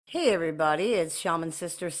Hey everybody, it's Shaman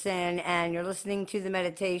Sister Sin, and you're listening to the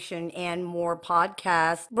Meditation and More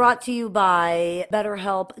podcast brought to you by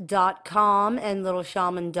BetterHelp.com and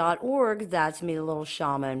LittleShaman.org. That's me, the Little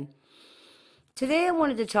Shaman. Today I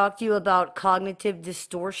wanted to talk to you about cognitive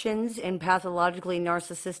distortions in pathologically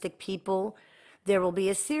narcissistic people. There will be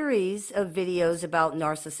a series of videos about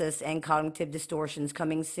narcissists and cognitive distortions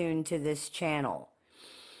coming soon to this channel.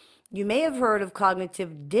 You may have heard of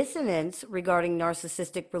cognitive dissonance regarding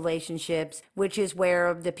narcissistic relationships, which is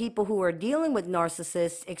where the people who are dealing with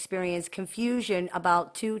narcissists experience confusion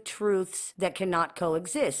about two truths that cannot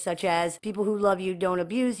coexist, such as people who love you don't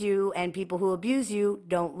abuse you, and people who abuse you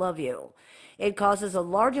don't love you. It causes a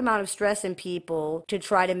large amount of stress in people to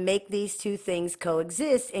try to make these two things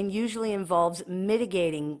coexist, and usually involves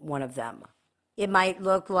mitigating one of them. It might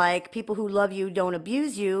look like people who love you don't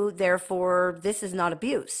abuse you, therefore, this is not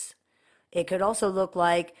abuse. It could also look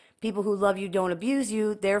like people who love you don't abuse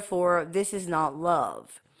you, therefore, this is not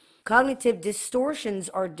love. Cognitive distortions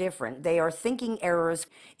are different. They are thinking errors.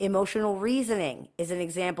 Emotional reasoning is an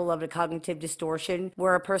example of a cognitive distortion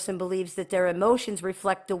where a person believes that their emotions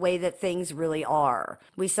reflect the way that things really are.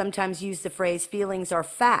 We sometimes use the phrase feelings are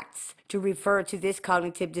facts to refer to this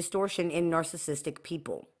cognitive distortion in narcissistic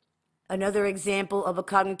people. Another example of a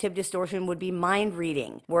cognitive distortion would be mind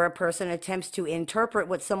reading, where a person attempts to interpret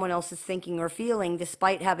what someone else is thinking or feeling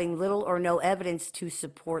despite having little or no evidence to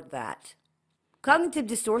support that. Cognitive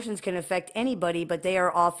distortions can affect anybody, but they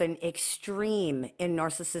are often extreme in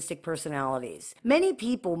narcissistic personalities. Many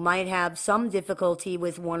people might have some difficulty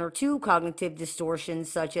with one or two cognitive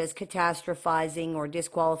distortions, such as catastrophizing or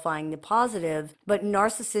disqualifying the positive, but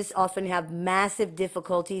narcissists often have massive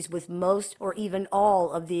difficulties with most or even all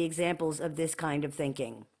of the examples of this kind of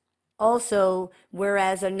thinking. Also,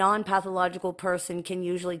 whereas a non-pathological person can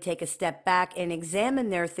usually take a step back and examine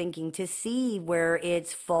their thinking to see where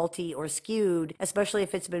it's faulty or skewed, especially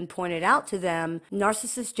if it's been pointed out to them,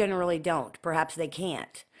 narcissists generally don't. Perhaps they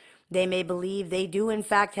can't. They may believe they do in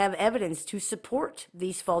fact have evidence to support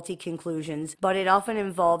these faulty conclusions, but it often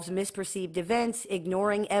involves misperceived events,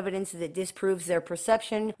 ignoring evidence that disproves their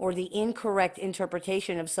perception, or the incorrect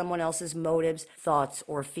interpretation of someone else's motives, thoughts,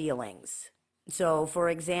 or feelings. So, for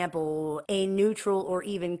example, a neutral or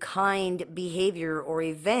even kind behavior or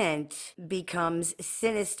event becomes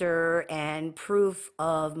sinister and proof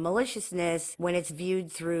of maliciousness when it's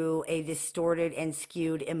viewed through a distorted and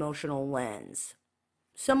skewed emotional lens.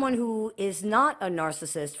 Someone who is not a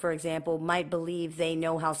narcissist, for example, might believe they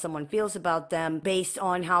know how someone feels about them based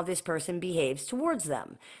on how this person behaves towards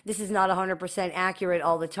them. This is not 100% accurate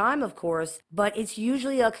all the time, of course, but it's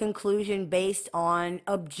usually a conclusion based on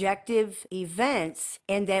objective events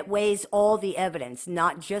and that weighs all the evidence,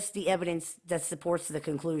 not just the evidence that supports the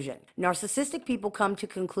conclusion. Narcissistic people come to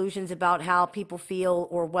conclusions about how people feel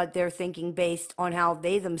or what they're thinking based on how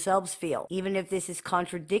they themselves feel, even if this is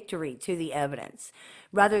contradictory to the evidence.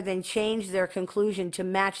 Rather than change their conclusion to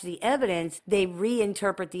match the evidence, they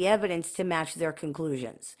reinterpret the evidence to match their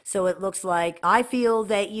conclusions. So it looks like, I feel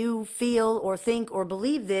that you feel or think or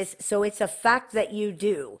believe this, so it's a fact that you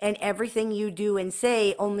do. And everything you do and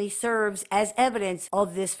say only serves as evidence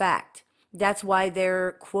of this fact. That's why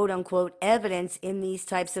their quote unquote evidence in these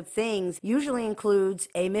types of things usually includes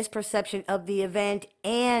a misperception of the event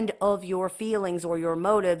and of your feelings or your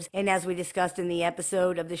motives. And as we discussed in the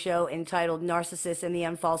episode of the show entitled Narcissists and the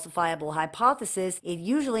Unfalsifiable Hypothesis, it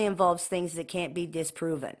usually involves things that can't be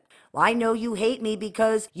disproven. Well, I know you hate me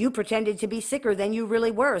because you pretended to be sicker than you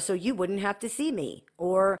really were so you wouldn't have to see me.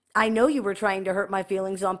 Or, I know you were trying to hurt my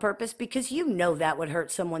feelings on purpose because you know that would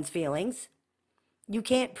hurt someone's feelings. You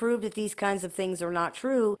can't prove that these kinds of things are not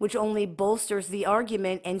true, which only bolsters the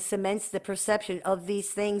argument and cements the perception of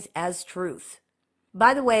these things as truth.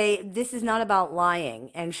 By the way, this is not about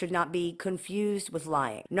lying and should not be confused with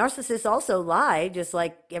lying. Narcissists also lie, just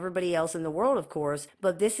like everybody else in the world, of course,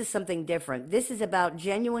 but this is something different. This is about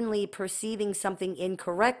genuinely perceiving something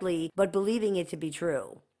incorrectly, but believing it to be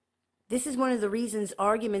true. This is one of the reasons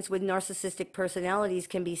arguments with narcissistic personalities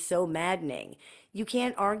can be so maddening. You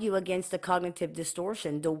can't argue against a cognitive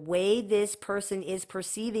distortion. The way this person is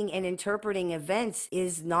perceiving and interpreting events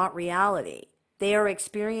is not reality. They are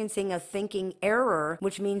experiencing a thinking error,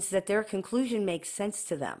 which means that their conclusion makes sense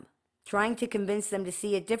to them. Trying to convince them to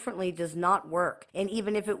see it differently does not work. And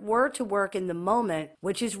even if it were to work in the moment,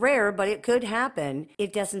 which is rare, but it could happen,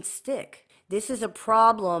 it doesn't stick. This is a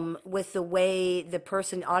problem with the way the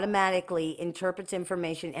person automatically interprets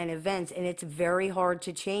information and events, and it's very hard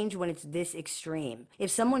to change when it's this extreme.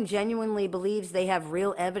 If someone genuinely believes they have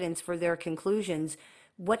real evidence for their conclusions,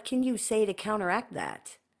 what can you say to counteract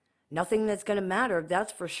that? Nothing that's going to matter,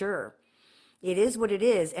 that's for sure. It is what it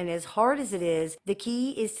is, and as hard as it is, the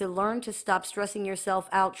key is to learn to stop stressing yourself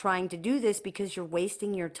out trying to do this because you're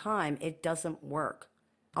wasting your time. It doesn't work.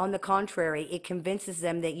 On the contrary, it convinces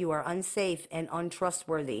them that you are unsafe and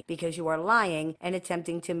untrustworthy because you are lying and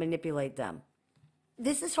attempting to manipulate them.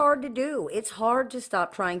 This is hard to do. It's hard to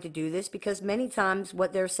stop trying to do this because many times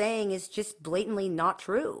what they're saying is just blatantly not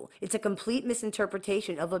true. It's a complete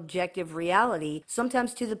misinterpretation of objective reality,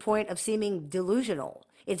 sometimes to the point of seeming delusional.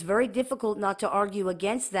 It's very difficult not to argue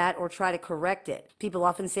against that or try to correct it. People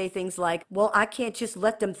often say things like, well, I can't just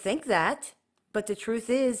let them think that. But the truth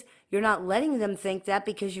is, you're not letting them think that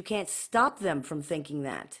because you can't stop them from thinking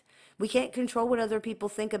that. We can't control what other people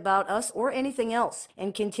think about us or anything else,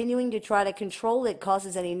 and continuing to try to control it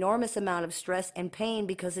causes an enormous amount of stress and pain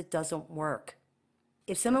because it doesn't work.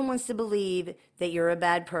 If someone wants to believe that you're a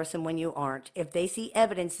bad person when you aren't, if they see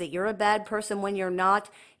evidence that you're a bad person when you're not,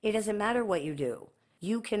 it doesn't matter what you do.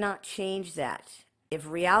 You cannot change that. If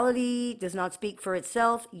reality does not speak for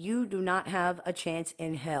itself, you do not have a chance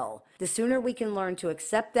in hell. The sooner we can learn to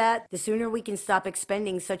accept that, the sooner we can stop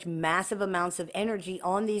expending such massive amounts of energy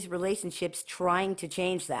on these relationships trying to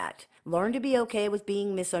change that. Learn to be okay with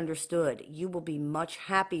being misunderstood. You will be much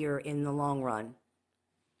happier in the long run.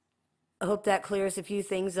 I hope that clears a few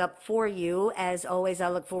things up for you. As always, I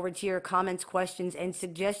look forward to your comments, questions, and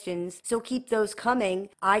suggestions, so keep those coming.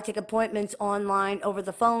 I take appointments online, over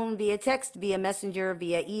the phone, via text, via messenger,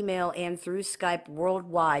 via email, and through Skype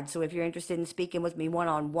worldwide. So if you're interested in speaking with me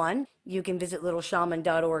one-on-one, you can visit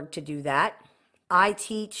littleshaman.org to do that. I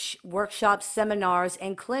teach workshops, seminars,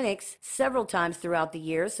 and clinics several times throughout the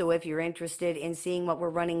year. So if you're interested in seeing what we're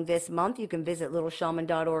running this month, you can visit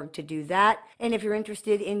littleshaman.org to do that. And if you're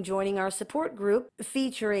interested in joining our support group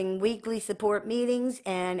featuring weekly support meetings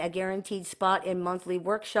and a guaranteed spot in monthly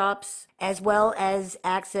workshops, as well as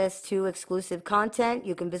access to exclusive content,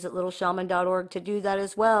 you can visit littleshaman.org to do that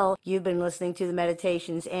as well. You've been listening to the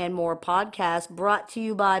Meditations and More podcast, brought to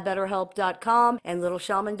you by betterhelp.com and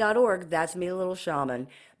littleshaman.org. That's me, Little Shaman.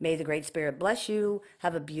 May the Great Spirit bless you.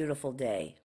 Have a beautiful day.